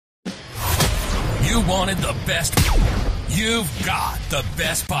You wanted the best. You've got the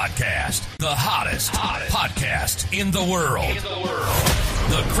best podcast. The hottest podcast in the world.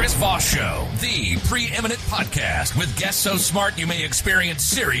 The Chris Voss Show. The preeminent podcast with guests so smart you may experience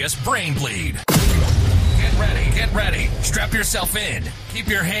serious brain bleed. Get ready. Strap yourself in. Keep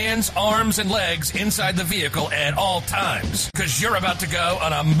your hands, arms, and legs inside the vehicle at all times, because you're about to go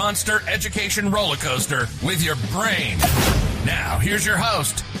on a monster education roller coaster with your brain. Now, here's your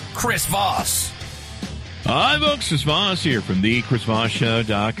host, Chris Voss. Hi, folks. Chris Voss here from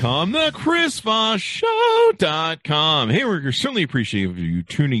thechrisvossshow.com, thechrisvossshow.com. Hey, we're certainly appreciative of you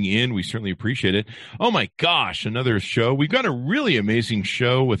tuning in. We certainly appreciate it. Oh, my gosh, another show. We've got a really amazing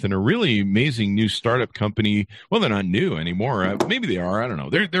show with a really amazing new startup company. Well, they're not new anymore. Maybe they are. I don't know.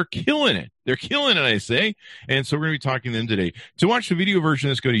 They're killing it. They're killing it, I say. And so we're going to be talking to them today. To watch the video version,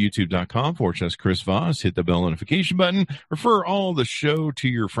 let's go to youtube.com/Chris Voss. Hit the bell notification button. Refer all the show to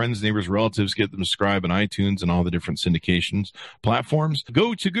your friends, neighbors, relatives. Get them subscribed on iTunes and all the different syndications platforms.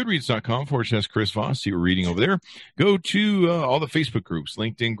 Go to goodreads.com/Chris Voss. See what we're reading over there. Go to all the Facebook groups,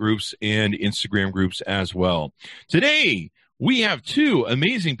 LinkedIn groups, and Instagram groups as well. Today, we have two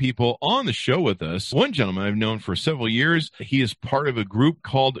amazing people on the show with us. One gentleman I've known for several years. He is part of a group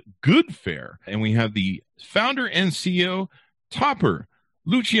called GoodFair. And we have the founder and CEO, Topper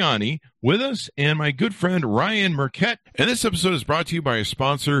Luciani, with us, and my good friend, Ryan Merket. And this episode is brought to you by a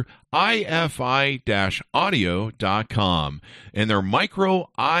sponsor, ifi-audio.com, and their micro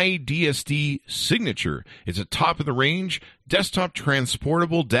iDSD signature. It's a top-of-the-range desktop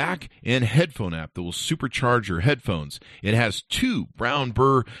transportable DAC and headphone app that will supercharge your headphones. It has 2 brown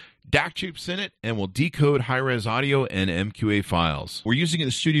burr DAC chips in it and will decode high-res audio and MQA files. We're using it in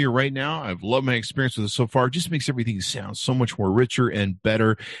the studio right now. I've loved my experience with it so far. It just makes everything sound so much more richer and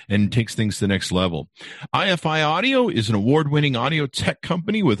better and takes things to the next level. iFi Audio is an award-winning audio tech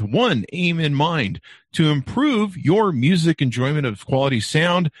company with one aim in mind: to improve your music enjoyment of quality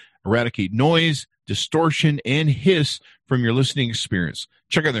sound, eradicate noise, distortion, and hiss from your listening experience.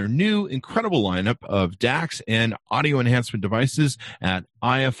 Check out their new incredible lineup of DACs and audio enhancement devices at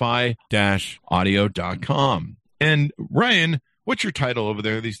ifi-audio.com. And Ryan, what's your title over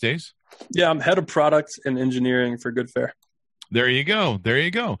there these days? Yeah, I'm head of product and engineering for GoodFair. There you go. There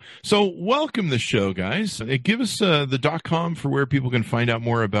you go. So welcome to the show, guys. Give us the .com for where people can find out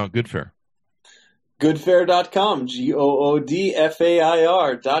more about GoodFair. GoodFair.com,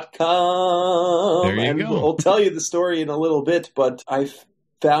 GoodFair.com. There you go. We'll tell you the story in a little bit, but I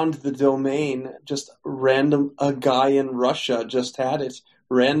found the domain just random. A guy in Russia just had it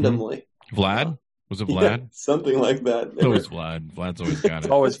randomly. Vlad? Was it Vlad? Yeah, something like that. It's always Vlad. Vlad's always got it. It's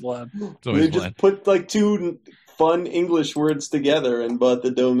always Vlad. It's always They Vlad. just put like 2 fun English words together and bought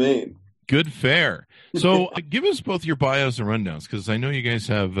the domain. GoodFair. So give us both your bios and rundowns, because I know you guys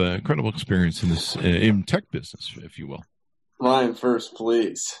have incredible experience in this in tech business, if you will. Ryan first,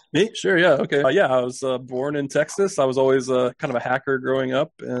 please. Me? Sure, yeah, okay. I was born in Texas. I was always kind of a hacker growing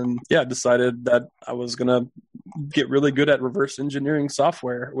up, and decided that I was going to get really good at reverse engineering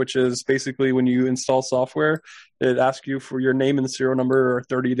software, which is basically when you install software, it asks you for your name and serial number or a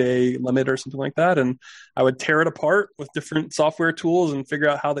 30-day limit or something like that. And I would tear it apart with different software tools and figure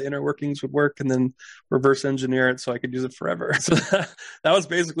out how the inner workings would work and then reverse engineer it so I could use it forever. So that was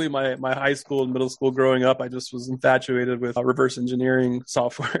basically my high school and middle school growing up. I just was infatuated with reverse engineering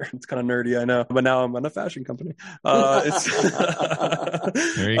software. It's kind of nerdy, I know, but now I'm in a fashion company. There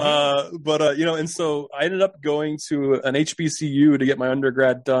you go. And so I ended up going to an HBCU to get my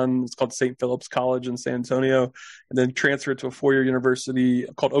undergrad done. It's called St. Philip's College in San Antonio, and then transferred to a 4-year university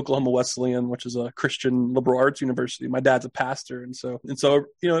called Oklahoma Wesleyan, which is a Christian liberal arts university. My dad's a pastor. And so, it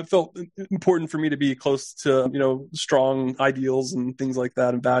felt important for me to be close to, strong ideals and things like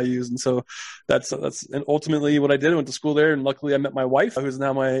that and values. And so that's and ultimately what I did. I went to school there, and luckily I met my wife, who's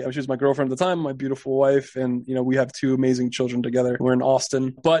now she was my girlfriend at the time, my beautiful wife. And, we have 2 amazing children together. We're in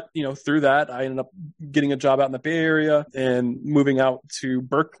Austin. But, through that, I ended up getting a job out in the Bay Area and moving out to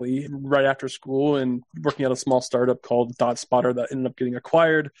Berkeley right after school and working at a small startup called DotSpotter that ended up getting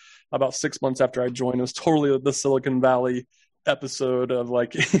acquired about 6 months after I joined. It was totally the Silicon Valley episode of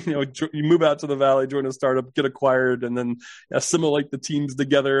like, you move out to the Valley, join a startup, get acquired, and then assimilate the teams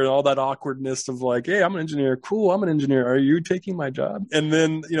together and all that awkwardness of like, hey, I'm an engineer. Cool. I'm an engineer. Are you taking my job? And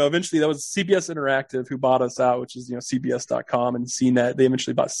then, eventually that was CBS Interactive who bought us out, which is, CBS.com and CNET. They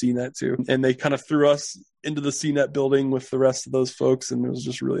eventually bought CNET too. And they kind of threw us into the CNET building with the rest of those folks, and it was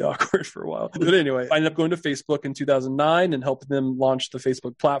just really awkward for a while. But anyway, I ended up going to Facebook in 2009 and helping them launch the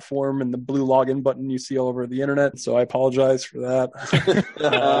Facebook platform and the blue login button you see all over the internet. So I apologize for that.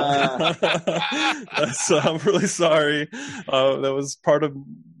 So I'm really sorry. That was part of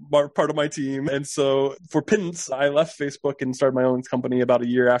part of my team. And so for pittance, I left Facebook and started my own company about a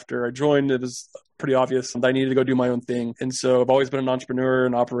year after I joined. It was pretty obvious that I needed to go do my own thing. And so I've always been an entrepreneur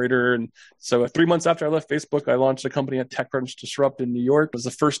and operator. And so 3 months after I left Facebook, I launched a company at TechCrunch Disrupt in New York. It was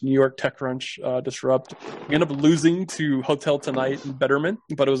the first New York TechCrunch Disrupt. We ended up losing to Hotel Tonight and Betterment,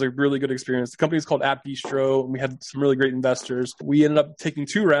 but it was a really good experience. The company is called App Bistro, and we had some really great investors. We ended up taking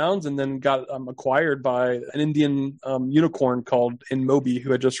 2 rounds and then got acquired by an Indian unicorn called InMobi,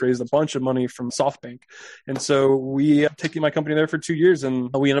 who had just raised a bunch of money from SoftBank. And so we taking my company there for 2 years,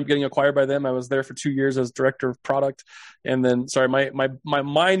 and we ended up getting acquired by them. I was there for 2 years as director of product. And then, sorry, my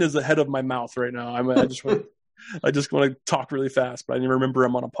mind is ahead of my mouth right now. I just want to talk really fast, but I didn't remember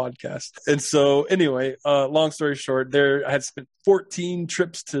I'm on a podcast. And so anyway, long story short, I had spent 14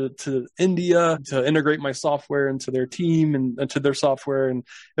 trips to India to integrate my software into their team and to their software. And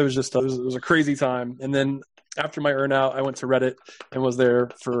it was just, it was a crazy time. And then after my earnout, I went to Reddit and was there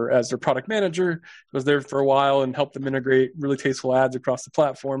as their product manager. Was there for a while and helped them integrate really tasteful ads across the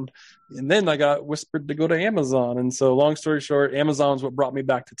platform. And then I got whispered to go to Amazon. And so long story short, Amazon is what brought me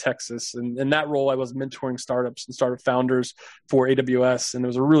back to Texas. And in that role, I was mentoring startups and startup founders for AWS. And it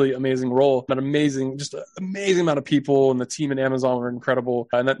was a really amazing role, just an amazing amount of people, and the team at Amazon were incredible.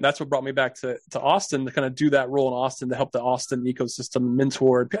 And that's what brought me back to Austin to kind of do that role in Austin to help the Austin ecosystem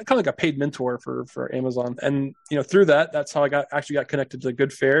mentor, kind of like a paid mentor for Amazon. And through that's how I got connected to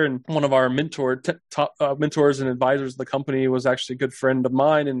GoodFair. And one of our top mentors and advisors of the company was actually a good friend of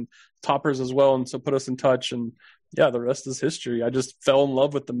mine and Topper's as well. And so put us in touch, and yeah, the rest is history. I just fell in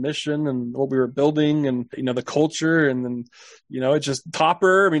love with the mission and what we were building and, the culture. And then, it's just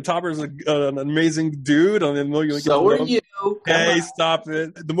Topper. I mean, Topper's an amazing dude. I mean, so are you. Hey, stop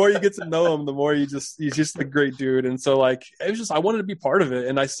it. The more you get to know him, the more he's just a great dude. And so it was just, I wanted to be part of it.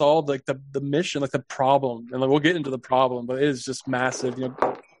 And I saw the mission, the problem, and we'll get into the problem, but it is just massive,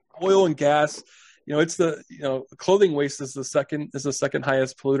 oil and gas. It's clothing waste is the second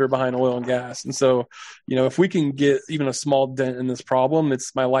highest polluter behind oil and gas. And so, if we can get even a small dent in this problem,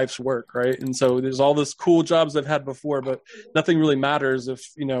 it's my life's work, right? And so there's all this cool jobs I've had before, but nothing really matters if,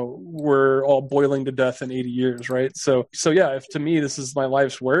 we're all boiling to death in 80 years, right? So yeah, to me, this is my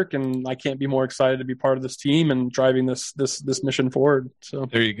life's work, and I can't be more excited to be part of this team and driving this mission forward. So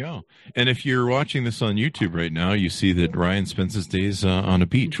there you go. And if you're watching this on YouTube right now, you see that Ryan spends his days on a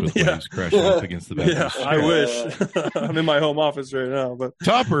beach with waves crashing up against the yeah, I wish. I'm in my home office right now. But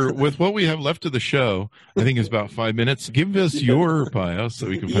Topper, with what we have left of the show, I think it's about 5 minutes. Give us your bio so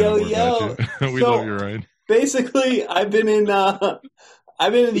we can find out more about you. We love you, Ryan. Basically, I've been in the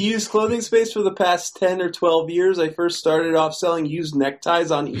used clothing space for the past 10 or 12 years. I first started off selling used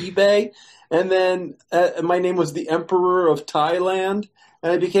neckties on eBay, and then my name was the Emperor of Thailand,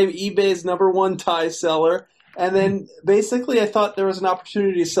 and I became eBay's #1 tie seller. And then basically I thought there was an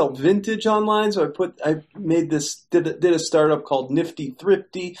opportunity to sell vintage online. So I did a startup called Nifty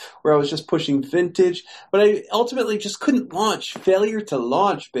Thrifty where I was just pushing vintage, but I ultimately just couldn't launch. Failure to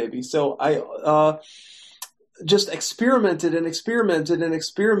launch, baby. So I just experimented, and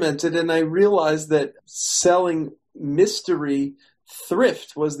I realized that selling mystery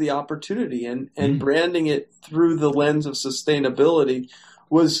thrift was the opportunity, and branding it through the lens of sustainability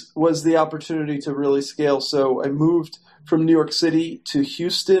was the opportunity to really scale. So I moved from New York City to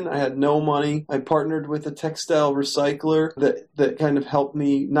Houston. I had no money. I partnered with a textile recycler that kind of helped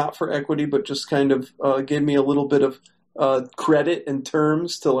me, not for equity, but just kind of gave me a little bit of credit and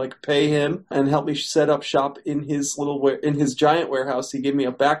terms to pay him, and help me set up shop in his giant warehouse. He gave me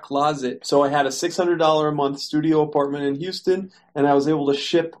a back closet. So I had a $600 a month studio apartment in Houston, and I was able to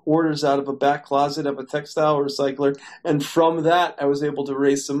ship orders out of a back closet of a textile recycler. And from that, I was able to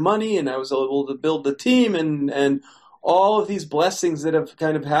raise some money, and I was able to build the team, and all of these blessings that have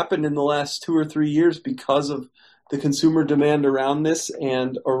kind of happened in the last 2 or 3 years because of the consumer demand around this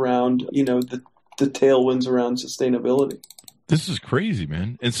and around, the tailwinds around sustainability. This is crazy,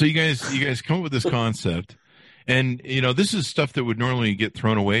 man. And so you guys come up with this concept, and this is stuff that would normally get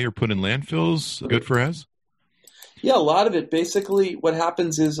thrown away or put in landfills. GoodFair has? Yeah, a lot of it. Basically, what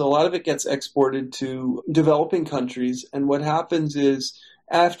happens is a lot of it gets exported to developing countries, and what happens is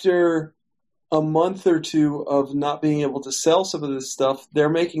after a month or two of not being able to sell some of this stuff, they're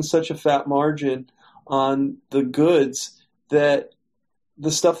making such a fat margin on the goods that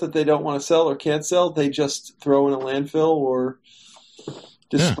the stuff that they don't want to sell or can't sell, they just throw in a landfill or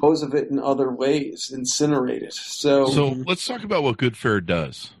dispose of it in other ways, incinerate it. So let's talk about what GoodFair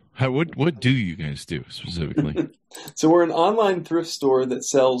does. What do you guys do specifically? So we're an online thrift store that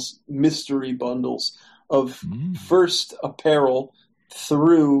sells mystery bundles of first apparel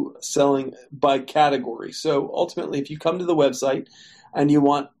through selling by category. So ultimately, if you come to the website and you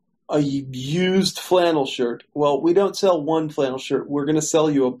want a used flannel shirt. Well, we don't sell one flannel shirt. We're going to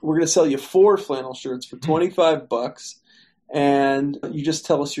sell you 4 flannel shirts for $25, and you just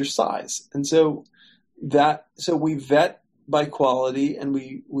tell us your size. And so we vet by quality, and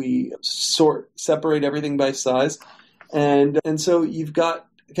we separate everything by size. And so you've got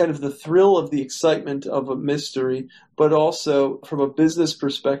kind of the thrill of the excitement of a mystery, but also from a business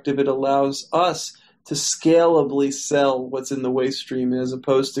perspective, it allows us to scalably sell what's in the waste stream as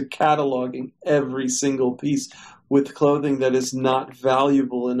opposed to cataloging every single piece with clothing that is not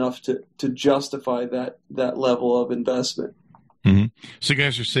valuable enough to justify that level of investment. Mm-hmm. So you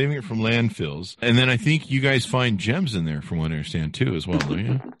guys are saving it from landfills, and then I think you guys find gems in there, from what I understand, too, as well, don't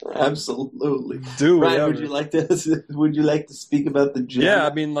you? Absolutely. Ryan, would you like to speak about the gem? Yeah,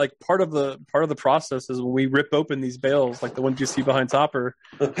 I mean, like part of the process is when we rip open these bales, like the ones you see behind Topper,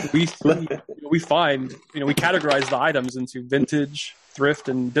 we find, we categorize the items into vintage, thrift,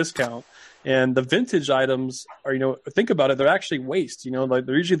 and discount. And the vintage items are, think about it, they're actually waste. Like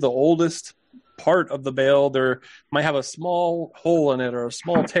they're usually the oldest part of the bale. There might have a small hole in it or a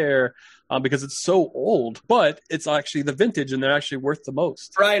small tear because it's so old, but it's actually the vintage and they're actually worth the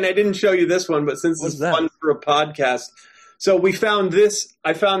most. Brian, I didn't show you this one, but since it's fun for a podcast, so we found this.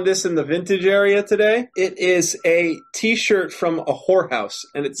 I found this in the vintage area today. It is a T-shirt from a whorehouse,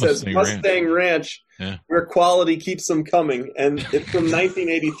 and it says Mustang Ranch, where quality keeps them coming, and it's from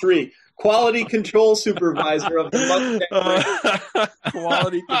 1983. Quality control supervisor of the Mustang.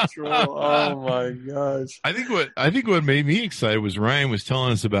 Quality control. Oh my gosh! I think what made me excited was Ryan was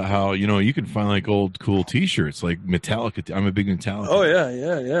telling us about how you can find like old cool T-shirts, like Metallica. I'm a big Metallica. Oh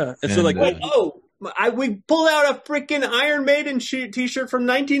yeah. And so like, we pulled out a freaking Iron Maiden T-shirt from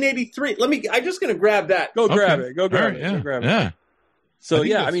 1983. I'm just gonna grab that. Go grab it. Go grab it. Yeah. So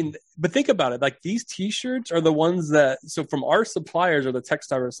but think about it. Like these T-shirts are the ones that, so from our suppliers are the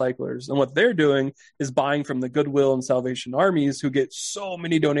textile recyclers, and what they're doing is buying from the Goodwill and Salvation Armies, who get so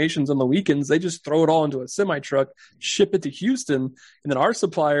many donations on the weekends. They just throw it all into a semi truck, ship it to Houston, and then our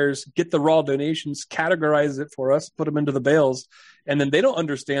suppliers get the raw donations, categorize it for us, put them into the bales, and then they don't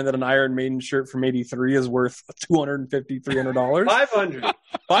understand that an Iron Maiden shirt from '83 is worth $250, $300, $500.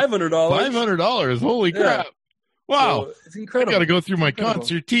 $500. Holy crap! Wow, so it's incredible. I got to go through my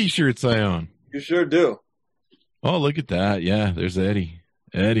concert T-shirts I own. You sure do. Oh, look at that! Yeah, there's Eddie.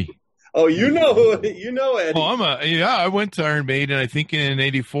 Oh, you know Eddie. Oh, I went to Iron Maiden, I think in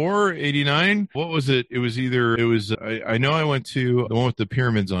 84, 89. What was it? I know I went to the one with the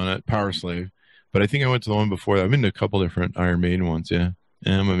pyramids on it, Power Slave, but I think I went to the one before that. I've been to a couple different Iron Maiden ones, yeah.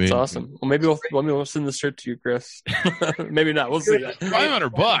 That's awesome. Well, maybe we'll send this shirt to you, Chris. Maybe not. We'll see.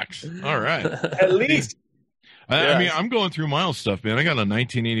 $500. All right. At least. I mean, I'm going through my old stuff, man. I got a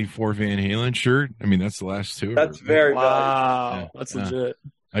 1984 Van Halen shirt. I mean, that's the last tour. That's very wow. That's legit.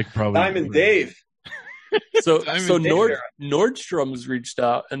 I could probably Diamond Dave. So Nordstrom's reached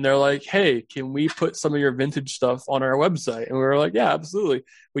out and they're like, "Hey, can we put some of your vintage stuff on our website?" And we were like, "Yeah, absolutely."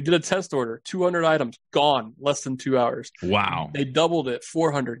 We did a test order, 200 items, gone, less than 2 hours. Wow. They doubled it,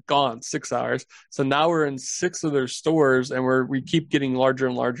 400, gone, 6 hours. So now we're in 6 of their stores, and we keep getting larger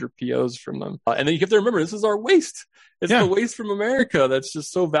and larger POs from them. And then you have to remember, this is our waste. It's the waste from America that's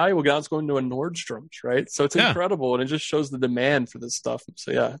just so valuable. Now it's going to a Nordstrom's, right? So it's incredible, and it just shows the demand for this stuff.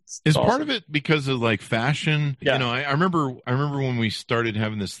 So it's is awesome. Part of it because of like fashion? Yeah. I remember when we started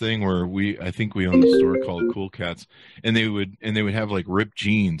having this thing where I think we owned a store called Cool Cats, and they would have like ripped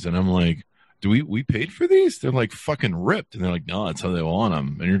jeans, and I'm like, do we paid for these? They're like fucking ripped, and they're like, no, that's how they want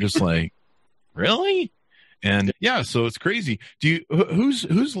them, and you're just like, really? And so it's crazy. Who's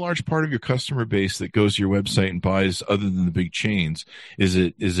a large part of your customer base that goes to your website and buys other than the big chains? Is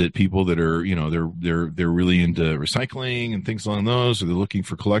it people that are, they're really into recycling and things along those, or they're looking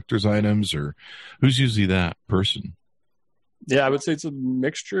for collector's items, or who's usually that person? Yeah, I would say it's a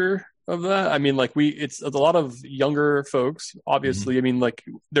mixture of that. I mean, like it's a lot of younger folks, obviously. I mean, like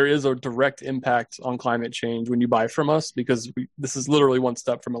there is a direct impact on climate change when you buy from us, because this is literally one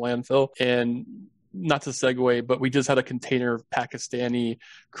step from a landfill. And not to segue, but we just had a container of Pakistani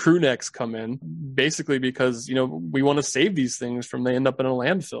crew necks come in, basically because, we want to save these things from they end up in a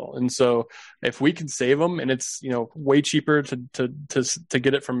landfill. And so if we can save them and it's, way cheaper to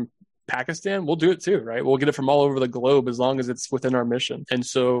get it from Pakistan, we'll do it too, right? We'll get it from all over the globe as long as it's within our mission. And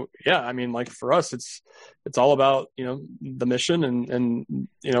so, I mean, like for us, it's all about, the mission and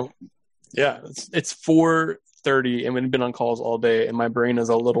it's 4:30 and we've been on calls all day and my brain is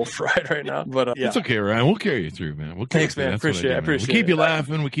a little fried right now, but it's okay, Ryan. We'll carry you through, man. Thanks, man. Appreciate it. We keep you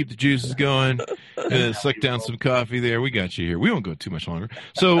laughing. We keep the juices going. Suck down some coffee there. We got you here. We won't go too much longer.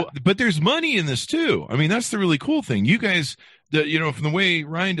 So, but there's money in this too. I mean, that's the really cool thing. You guys from the way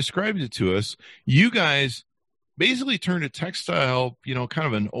Ryan described it to us, you guys basically turned a textile, kind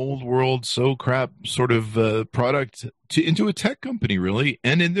of an old world crap sort of product into a tech company, really.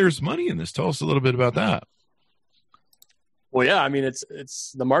 And then there's money in this. Tell us a little bit about that. Well, yeah, I mean,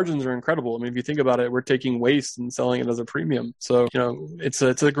 it's the margins are incredible. I mean, if you think about it, we're taking waste and selling it as a premium. So, it's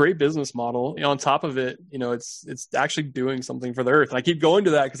a great business model. On top of it, it's actually doing something for the earth. And I keep going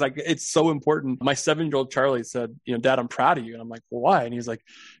to that because it's so important. My 7-year-old Charlie said, Dad, I'm proud of you. And I'm like, well, why? And he's like,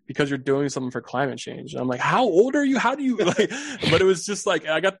 because you're doing something for climate change. And I'm like, how old are you? How do you but it was just like,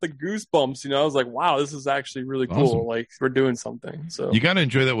 I got the goosebumps, I was like, wow, this is actually really cool. Awesome. Like, we're doing something. So you got to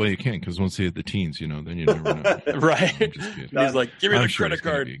enjoy that while you can, because once you hit the teens, then you never know. Right. He's like, give me the credit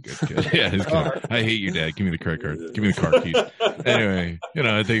card. Yeah, he's gonna, I hate you, Dad. Give me the credit card. Give me the car keys. Anyway,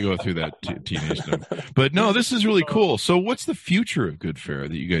 they go through that teenage stuff. But no, this is really cool. So what's the future of GoodFair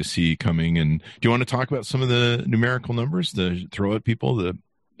that you guys see coming? And do you want to talk about some of the numerical numbers to throw at people, the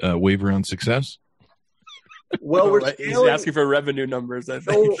wave around success? Well, he's asking for revenue numbers, I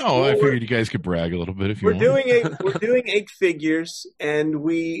think. No, I figured you guys could brag a little bit if you want. We're doing 8 figures, and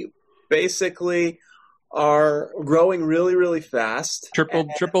we basically are growing really, really fast.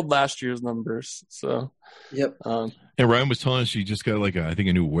 Tripled last year's numbers. So, yep. And Ryan was telling us you just got I think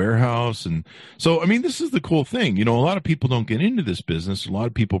a new warehouse. And so, I mean, this is the cool thing. A lot of people don't get into this business. A lot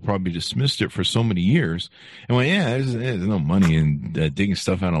of people probably dismissed it for so many years. And there's no money in digging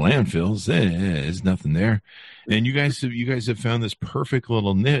stuff out of landfills. There's nothing there. And you guys have found this perfect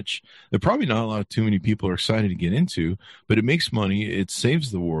little niche that probably not too many people are excited to get into, but it makes money. It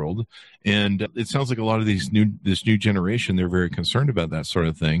saves the world. And it sounds like a lot of this new generation, they're very concerned about that sort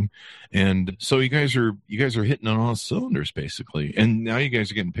of thing. And so you guys are hitting on all cylinders basically. And now you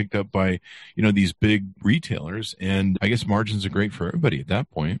guys are getting picked up by, these big retailers, and I guess margins are great for everybody at that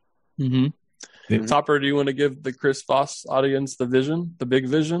point. Mm-hmm. Topper, do you want to give the Chris Voss audience the big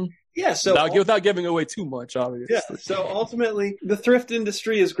vision? Yeah, so without giving away too much, obviously. Yeah, so ultimately, the thrift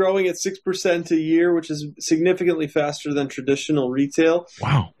industry is growing at 6% a year, which is significantly faster than traditional retail.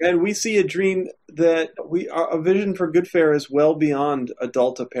 Wow! And we see a dream that a vision for GoodFair is well beyond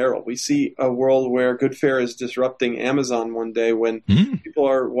adult apparel. We see a world where GoodFair is disrupting Amazon one day when people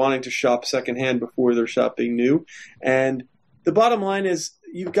are wanting to shop secondhand before they're shopping new. And the bottom line is,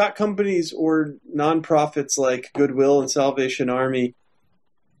 you've got companies or nonprofits like Goodwill and Salvation Army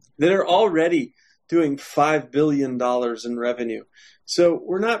that are already doing $5 billion in revenue. So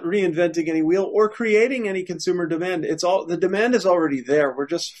we're not reinventing any wheel or creating any consumer demand. The demand is already there. We're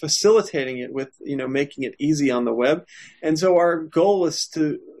just facilitating it with, making it easy on the web. And so our goal is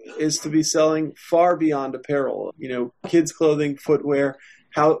to be selling far beyond apparel, kids clothing, footwear,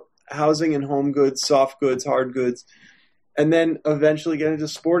 housing and home goods, soft goods, hard goods, and then eventually get into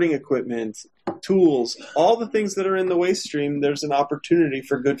sporting equipment, tools, all the things that are in the waste stream. There's an opportunity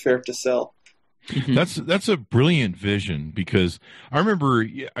for GoodFair to sell. That's a brilliant vision, because I remember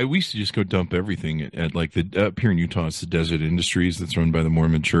we used to just go dump everything at up here in Utah. It's the Desert Industries that's run by the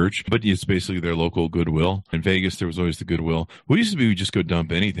Mormon Church, but it's basically their local Goodwill. In Vegas, there was always the Goodwill. We just go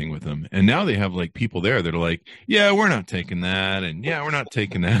dump anything with them, and now they have people there that are like, yeah, we're not taking that, and yeah, we're not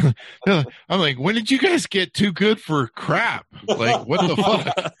taking that. I'm like, when did you guys get too good for crap? What the fuck?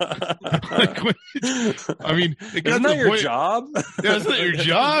 Isn't that your job? Yeah, isn't that your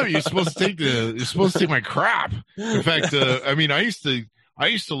job? You're supposed to take my crap. In fact, I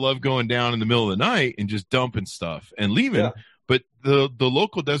used to love going down in the middle of the night and just dumping stuff and leaving. Yeah. But the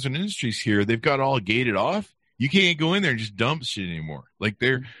local Desert Industries here, they've got all gated off. You can't go in there and just dump shit anymore.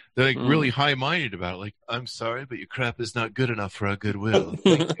 They're really high-minded about it. I'm sorry, but your crap is not good enough for our Goodwill.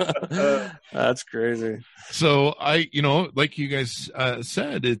 That's crazy. So like you guys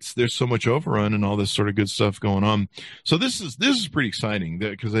said, there's so much overrun and all this sort of good stuff going on. So this is pretty exciting,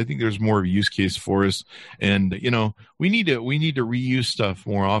 because I think there's more of a use case for us, and we need to reuse stuff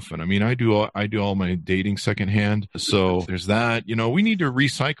more often. I do all my dating secondhand, so there's that. We need to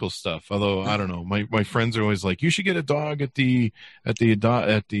recycle stuff. Although I don't know, my friends are always like, you should get a dog at the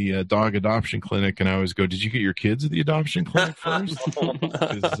dog adoption clinic, and I always go, did you get your kids at the adoption clinic first?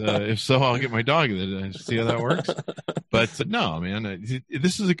 If so, I'll get my dog. See how that works. But no, man,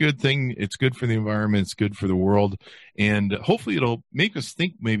 this is a good thing. It's good for the environment. It's good for the world, and hopefully it'll make us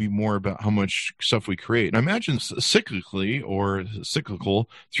think maybe more about how much stuff we create. And I imagine cyclical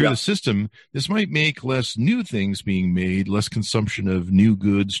through the system, this might make less new things being made, less consumption of new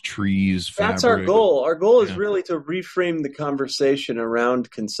goods, trees, fabric. That's our goal. Our goal is really to reframe the conversation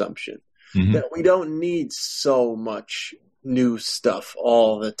around consumption. Mm-hmm. That we don't need so much new stuff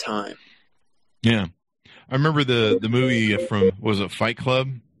all the time. Yeah. I remember the movie from, was it Fight Club?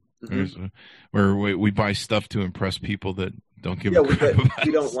 Mm-hmm. Where we buy stuff to impress people that Don't give a crap about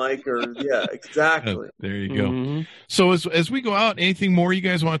we don't like, or exactly. There you go. So as we go out, anything more you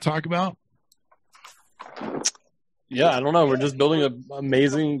guys want to talk about? Yeah, I don't know. We're just building an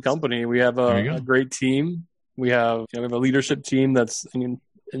amazing company. We have a great team. We have a leadership team that's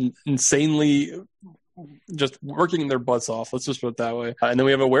insanely just working their butts off. Let's just put it that way. And then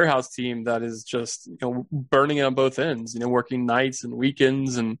we have a warehouse team that is just burning it on both ends. Working nights and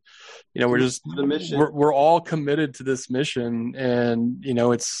weekends, and we're just the mission. We're all committed to this mission. And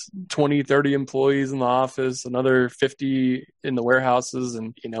it's 20, 30 employees in the office, another 50 in the warehouses,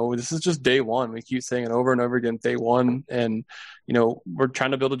 and this is just day one. We keep saying it over and over again. Day one, and we're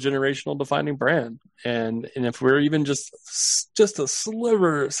trying to build a generational defining brand. And if we're even just a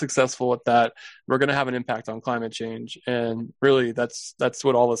sliver successful at that, we're going to have an impact on climate change. And really, that's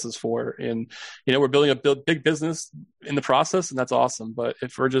what all this is for. And we're building a big business in the process, and that's awesome. But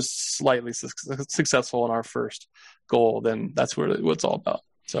if we're just slightly successful in our first goal, then that's what it's all about.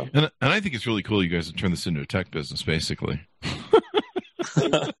 So, and I think it's really cool you guys have turned this into a tech business, basically.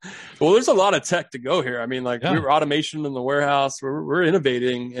 Well, there's a lot of tech to go here. I mean, we're automation in the warehouse. We're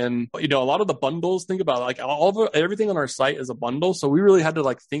innovating, and a lot of the bundles. Think about everything on our site is a bundle. So we really had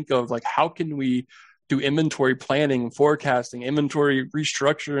to think of how can we do inventory planning, forecasting, inventory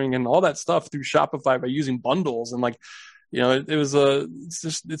restructuring, and all that stuff through Shopify by using bundles. And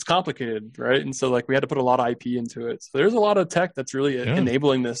it's complicated, right? And so we had to put a lot of IP into it. So there's a lot of tech that's really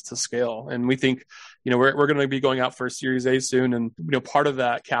enabling this to scale. And we think, we're going to be going out for a Series A soon. And, part of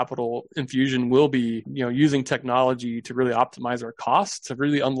that capital infusion will be, using technology to really optimize our costs, to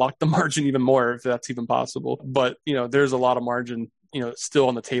really unlock the margin even more, if that's even possible. But, there's a lot of margin, still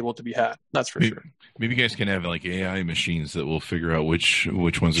on the table to be had. That's for sure. Maybe you guys can have AI machines that will figure out which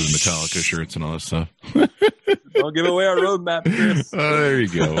ones are the Metallica shirts and all that stuff. Don't give away our roadmap, Chris. There you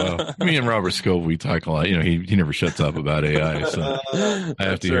go. Well, me and Robert Scope, we talk a lot. He never shuts up about AI, so I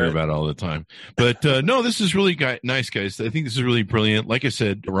have to hear about it all the time. But no, this is really nice, guys. I think this is really brilliant. Like I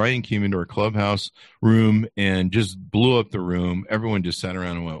said, Ryan came into our clubhouse room and just blew up the room. Everyone just sat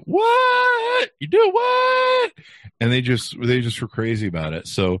around and went, "What? You do what?" And they just were crazy about it.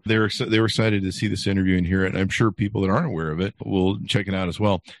 So they were excited to see this interview and hear it. And I'm sure people that aren't aware of it will check it out as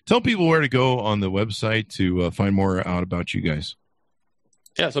well. Tell people where to go on the website to find more out about you guys.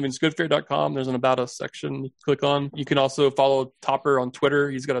 Yeah, so it's goodfair.com. There's an About Us section you can click on. You can also follow Topper on Twitter.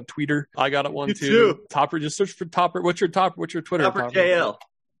 He's got a tweeter. I got it one too. Topper, just search for Topper. What's your Twitter? Topper JL.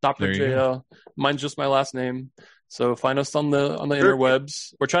 Topper JL. Mine's just my last name. So find us on the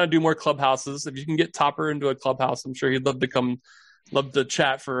interwebs. We're trying to do more clubhouses. If you can get Topper into a clubhouse, I'm sure he'd love to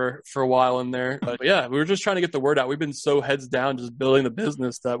chat for a while in there. But yeah, we were just trying to get the word out. We've been so heads down just building the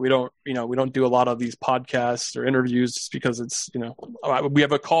business that we don't do a lot of these podcasts or interviews just because it's, we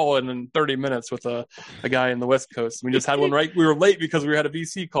have a call in 30 minutes with a guy in the West Coast. We just had one right. We were late because we had a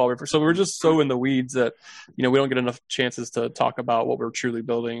VC call. So we're just so in the weeds that, we don't get enough chances to talk about what we're truly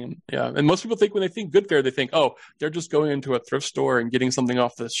building. And most people think when they think GoodFair, they think, oh, they're just going into a thrift store and getting something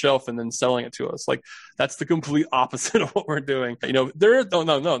off the shelf and then selling it to us. That's the complete opposite of what we're doing.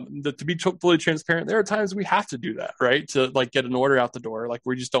 To be fully transparent, there are times we have to do that, right? To get an order out the door.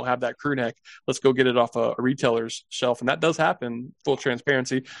 We just don't have that crew neck. Let's go get it off a retailer's shelf. And that does happen, full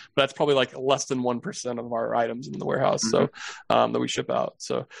transparency, but that's probably less than 1% of our items in the warehouse. So that we ship out.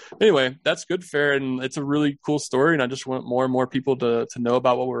 So anyway, that's GoodFair, and it's a really cool story. And I just want more and more people to know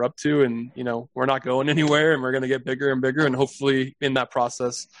about what we're up to. And, we're not going anywhere, and we're going to get bigger and bigger. And hopefully in that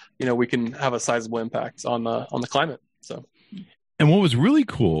process, we can have a sizable impact on the climate. So. And what was really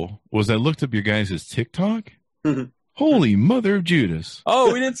cool was I looked up your guys' TikTok. Holy mother of Judas.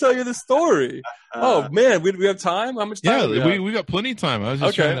 Oh, we didn't tell you the story. Oh, man. We have time? How much time? Yeah, we got plenty of time. I was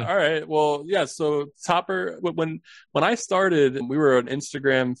just okay. All right. Well, yeah. So Topper, when I started, we were an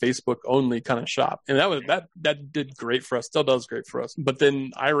Instagram, Facebook only kind of shop. And that did great for us. Still does great for us. But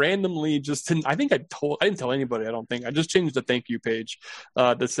then I randomly I didn't tell anybody, I don't think. I just changed the thank you page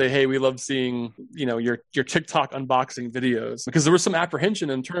to say, hey, we love seeing, your TikTok unboxing videos, because there was some apprehension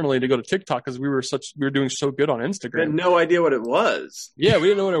internally to go to TikTok because we were doing so good on Instagram. I had no idea what it was. Yeah, we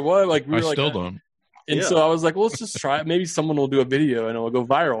didn't know what it was. We still don't. And so I was like, well, let's just try it. Maybe someone will do a video and it will go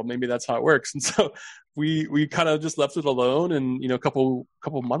viral. Maybe that's how it works. And so we kind of just left it alone. And,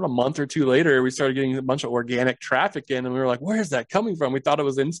 a month or two later, we started getting a bunch of organic traffic in, and we were like, where is that coming from? We thought it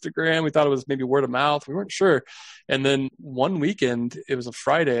was Instagram. We thought it was maybe word of mouth. We weren't sure. And then one weekend, it was a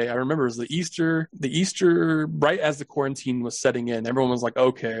Friday. I remember it was the Easter right as the quarantine was setting in. Everyone was like,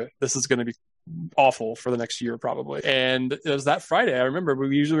 okay, this is going to be awful for the next year probably. And it was that Friday. I remember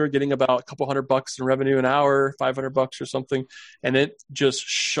we usually were getting about a couple $100 in revenue an hour, $500 or something. And it just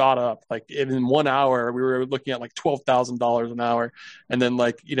shot up. Like in 1 hour, we were looking at like $12,000 an hour. And then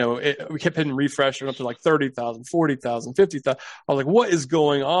like, we kept hitting refresh up to like 30,000, 40,000, 50,000. I was like, what is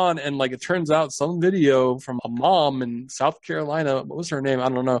going on? And like, it turns out some video from a mom in South Carolina. What was her name? I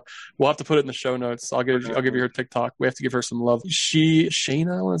don't know. We'll have to put it in the show notes. I'll give you her TikTok. We have to give her some love.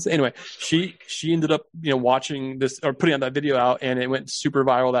 Shayna, I want to say. Anyway, she ended up, watching this or putting on that video out, and it went super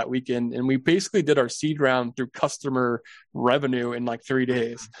viral that weekend. And we basically did our seed round through customer revenue in like 3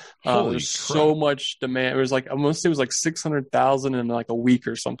 days. There's so much demand. It was like, I want to say it was like 600,000 in like a week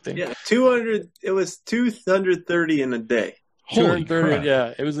or something. Yeah, 200. It was 230 in a day. 230,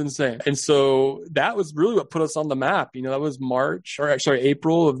 yeah, it was insane. And so that was really what put us on the map. That was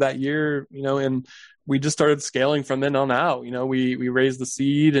April of that year, and we just started scaling from then on out. We raised the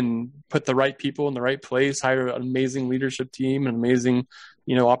seed and put the right people in the right place, hired an amazing leadership team, an amazing,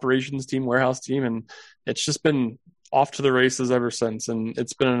 operations team, warehouse team. And it's just been off to the races ever since. And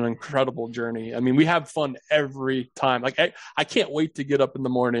it's been an incredible journey. I mean, we have fun every time. Like I can't wait to get up in the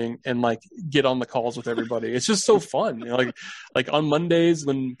morning and like get on the calls with everybody. It's just so fun. Like on Mondays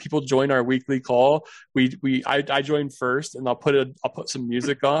when people join our weekly call, I join first, and I'll put some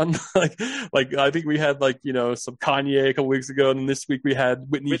music on. like I think we had some Kanye a couple weeks ago, and then this week we had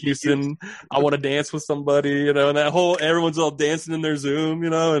Whitney Houston. I want to dance with somebody, and that whole everyone's all dancing in their Zoom,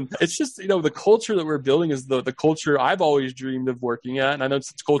 and it's just the culture that we're building is the culture I've always dreamed of working at, and I know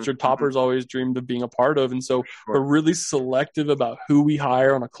it's culture Topper's always dreamed of being a part of. And so we're really selective about who we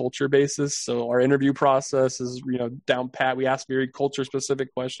hire on a culture basis. So our interview process is down pat. We ask very culture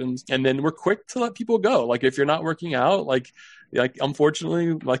specific questions, and then we're quick to let people go. Like if you're not working out, like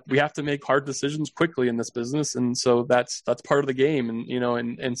unfortunately, like we have to make hard decisions quickly in this business, and so that's part of the game.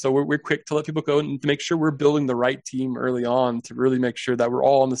 And so we're quick to let people go and to make sure we're building the right team early on to really make sure that we're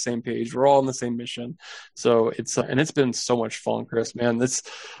all on the same page, we're all on the same mission. So it's been so much fun, Chris. Man,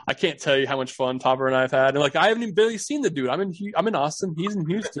 I can't tell you how much fun Topper and I have had. And like I haven't even barely seen the dude. I'm in Austin, he's in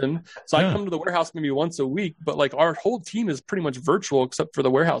Houston, so I come to the warehouse maybe once a week. But like our whole team is pretty much virtual except for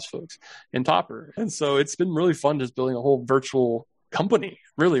the warehouse folks and Topper. And so it's been really fun just building a whole virtual company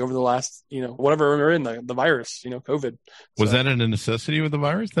really over the last, whatever we're in the virus, COVID. Was that a necessity with the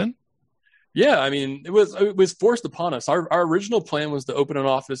virus then? Yeah. I mean, it was forced upon us. Our original plan was to open an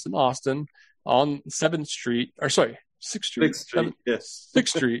office in Austin on 6th Street. 6th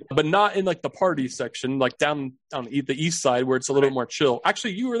Street, but not in like the party section, like down on the east side where it's a little bit more chill.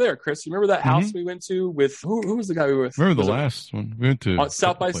 Actually, you were there, Chris. You remember that house we went to with who was the guy we were with? Remember the last one we went to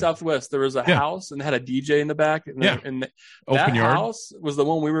South by Southwest. There was a house and it had a DJ in the back. And that house was the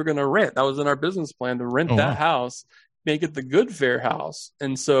one we were going to rent. That was in our business plan to rent that house. Make it the GoodFair house.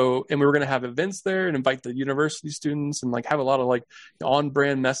 And we were going to have events there and invite the university students and like have a lot of like on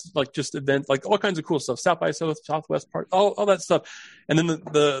brand message, like just events, like all kinds of cool stuff, South by Southwest part, all that stuff. And then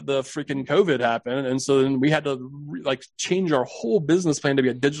the freaking COVID happened. And so then we had to change our whole business plan to be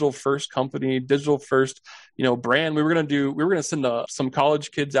a digital first company, digital first, brand. We were going to send some college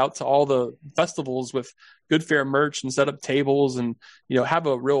kids out to all the festivals with GoodFair merch and set up tables and have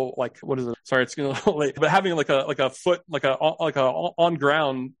a real it's getting a little late, but having like a on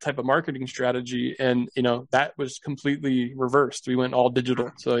ground type of marketing strategy, and that was completely reversed. We went all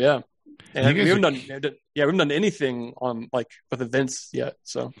digital. So and we haven't done anything on with events yet.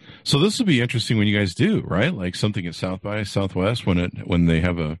 So this will be interesting when you guys do, right? Like something at South by Southwest when they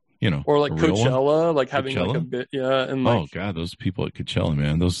have a or like Coachella, like having Coachella? like a bit, and oh god, those people at Coachella,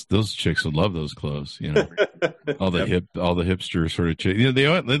 man, those chicks would love those clothes, all the hipster sort of chicks. They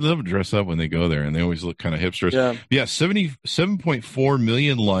love to dress up when they go there, and they always look kind of hipsters. 77.4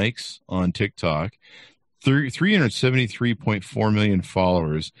 million likes on TikTok, 373.4 million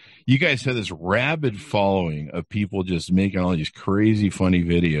followers. You guys have this rabid following of people just making all these crazy, funny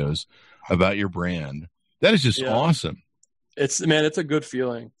videos about your brand. That is just awesome. It's a good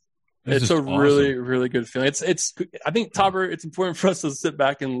feeling. It's a awesome. Really, really good feeling. I think Topper, it's important for us to sit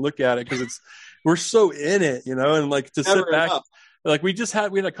back and look at it because we're so in it, and like to sit back. Like we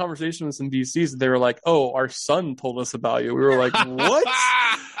had a conversation with some VCs and they were like, "Oh, our son told us about you." We were like, "What?"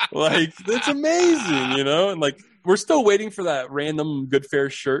 Like that's amazing, and like we're still waiting for that random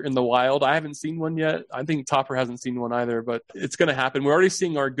GoodFair shirt in the wild. I haven't seen one yet. I think Topper hasn't seen one either, but it's going to happen. We're already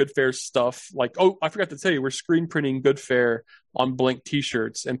seeing our GoodFair stuff. Like, I forgot to tell you, we're screen printing GoodFair on Blink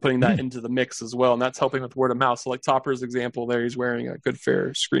t-shirts and putting that into the mix as well. And that's helping with word of mouth. So like Topper's example there, he's wearing a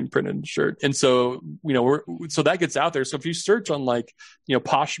GoodFair screen printed shirt. And so, so that gets out there. So if you search on like,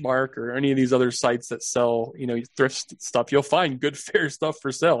 Poshmark or any of these other sites that sell, thrift stuff, you'll find GoodFair stuff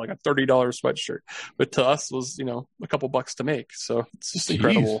for sale, like a $30 sweatshirt. But to us was, a couple bucks to make. So it's just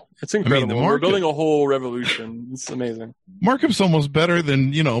incredible. It's incredible. We're building a whole revolution. It's amazing. Markup's almost better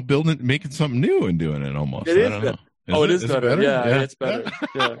than, making something new and doing it almost. It is. It is better. Yeah, it's better.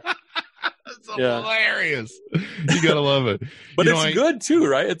 Yeah. That's hilarious. You gotta love it. But it's good too,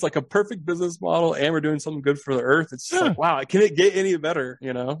 right? It's like a perfect business model, and we're doing something good for the earth. It's just like, wow, can it get any better?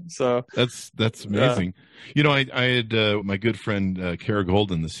 So that's amazing. I had my good friend Kara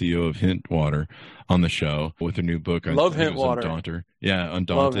Golden, the CEO of Hint Water, on the show with her new book. Love Hint Water. Undaunted.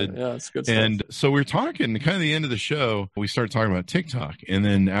 Yeah, it's good stuff. And so we were talking, kind of the end of the show, we started talking about TikTok. And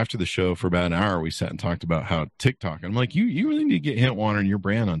then after the show, for about an hour, we sat and talked about how TikTok. And I'm like, you really need to get Hint Water and your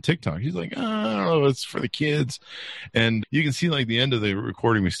brand on TikTok. He's like, I don't know, it's for the kids. And you can see like the end of the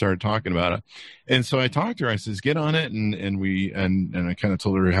recording, we started talking about it. And so I talked to her. I says, get on it. And I kind of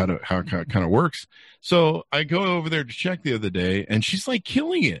told her how it kind of works. So I go over there to check the other day, and she's like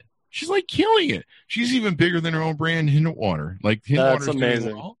killing it. She's even bigger than her own brand, Hint Water. Like Hint Water's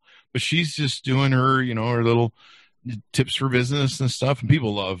amazing. Well, but she's just doing her, her little tips for business and stuff. And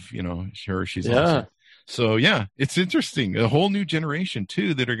people love, her. She's awesome. So yeah, it's interesting. A whole new generation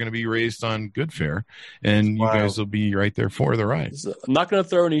too that are going to be raised on GoodFair, and you guys will be right there for the ride. I'm not going to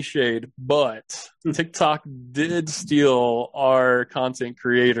throw any shade, but TikTok did steal our content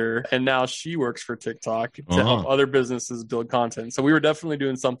creator, and now she works for TikTok to help other businesses build content. So we were definitely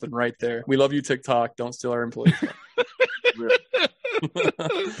doing something right there. We love you, TikTok. Don't steal our employees.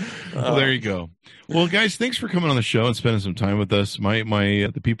 Well, there you go. Well, guys, thanks for coming on the show and spending some time with us.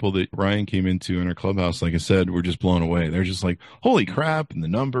 The people that Ryan came into in our clubhouse, like I said, were just blown away. They're just like, holy crap, and the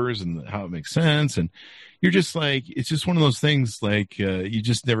numbers and how it makes sense. And you're just like, it's just one of those things like you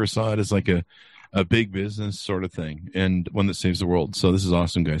just never saw it as like a big business sort of thing, and one that saves the world. So this is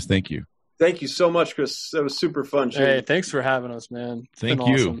awesome, guys. Thank you. Thank you so much, Chris. That was super fun. Hey, thanks for having us, man. Thank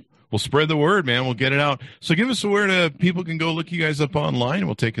you. Awesome. We'll spread the word, man. We'll get it out. So give us a word people can go look you guys up online, and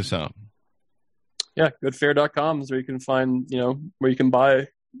we'll take us out. Yeah, goodfair.com is where you can find, where you can buy,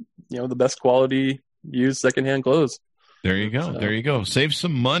 the best quality used secondhand clothes. There you go. There you go. Save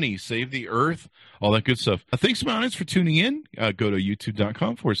some money, save the earth, all that good stuff. Thanks, Mountains, for tuning in. Go to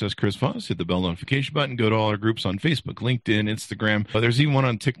youtube.com/Chris Voss. Hit the bell notification button. Go to all our groups on Facebook, LinkedIn, Instagram. There's even one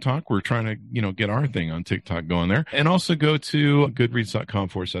on TikTok. We're trying to, get our thing on TikTok going there. And also go to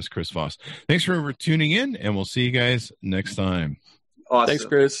goodreads.com/Chris Voss. Thanks for tuning in, and we'll see you guys next time. Awesome. Thanks,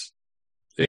 Chris.